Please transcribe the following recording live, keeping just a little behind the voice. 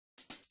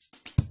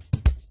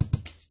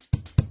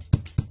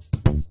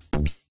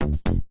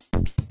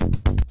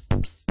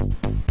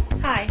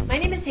My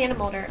name is Hannah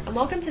Mulder, and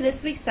welcome to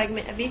this week's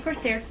segment of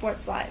VCorsair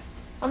Sports Live.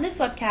 On this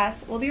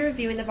webcast, we'll be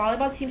reviewing the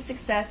volleyball team's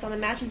success on the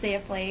matches they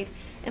have played,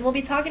 and we'll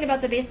be talking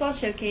about the baseball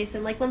showcase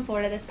in Lakeland,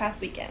 Florida this past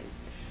weekend.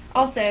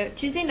 Also,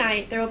 Tuesday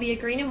night, there will be a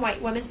green and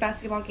white women's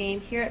basketball game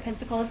here at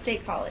Pensacola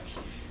State College,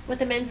 with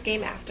the men's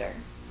game after.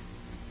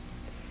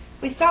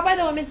 We stopped by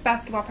the women's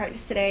basketball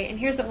practice today, and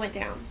here's what went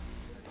down.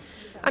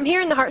 I'm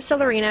here in the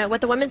Hartselle Arena with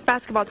the women's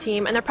basketball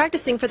team, and they're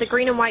practicing for the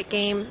green and white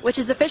game, which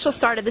is the official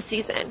start of the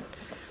season.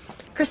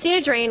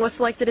 Christina Drain was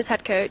selected as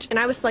head coach, and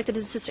I was selected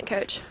as assistant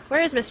coach. Where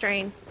is Miss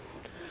Drain?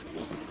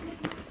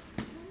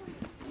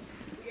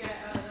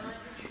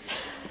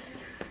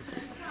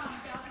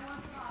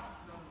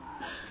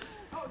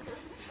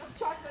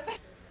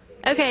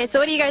 Okay, so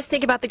what do you guys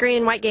think about the green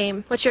and white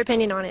game? What's your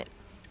opinion on it?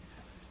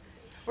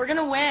 We're going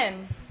to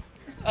win.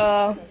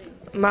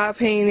 My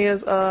opinion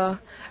is I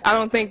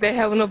don't think they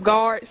have enough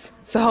guards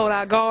to hold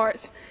our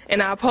guards.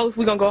 And our posts,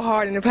 we're going to go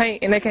hard in the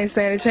paint, and they can't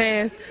stand a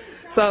chance.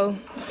 So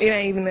it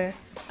ain't even there.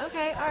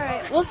 Okay, all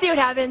right. We'll see what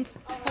happens.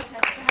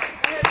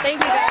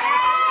 Thank you,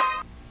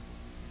 guys.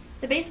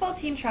 The baseball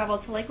team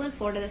traveled to Lakeland,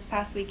 Florida this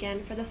past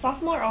weekend for the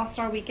Sophomore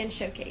All-Star Weekend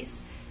Showcase.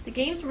 The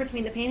games were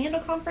between the Panhandle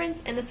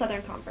Conference and the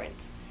Southern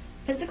Conference.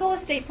 Pensacola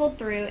State pulled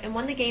through and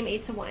won the game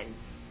 8-1.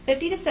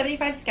 50 to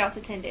 75 scouts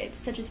attended,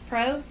 such as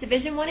Pro,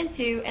 Division I and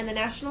II, and the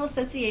National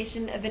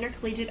Association of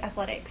Intercollegiate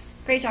Athletics.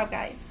 Great job,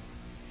 guys.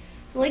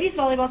 The ladies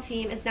volleyball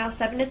team is now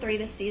 7-3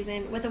 this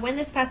season, with a win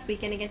this past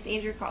weekend against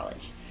Andrew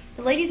College.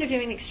 The ladies are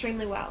doing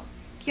extremely well.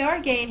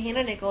 Kiara Gay and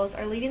Hannah Nichols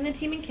are leading the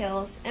team in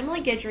kills, Emily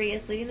Guidry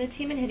is leading the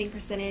team in hitting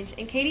percentage,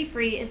 and Katie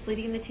Free is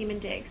leading the team in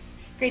digs.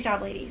 Great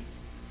job, ladies.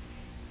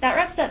 That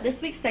wraps up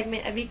this week's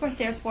segment of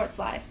VCorsair Sports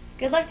Live.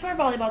 Good luck to our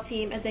volleyball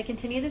team as they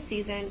continue the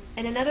season,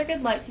 and another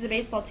good luck to the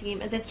baseball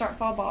team as they start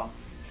fall ball.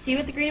 See you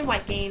at the green and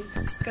white game.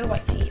 Go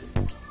White Team.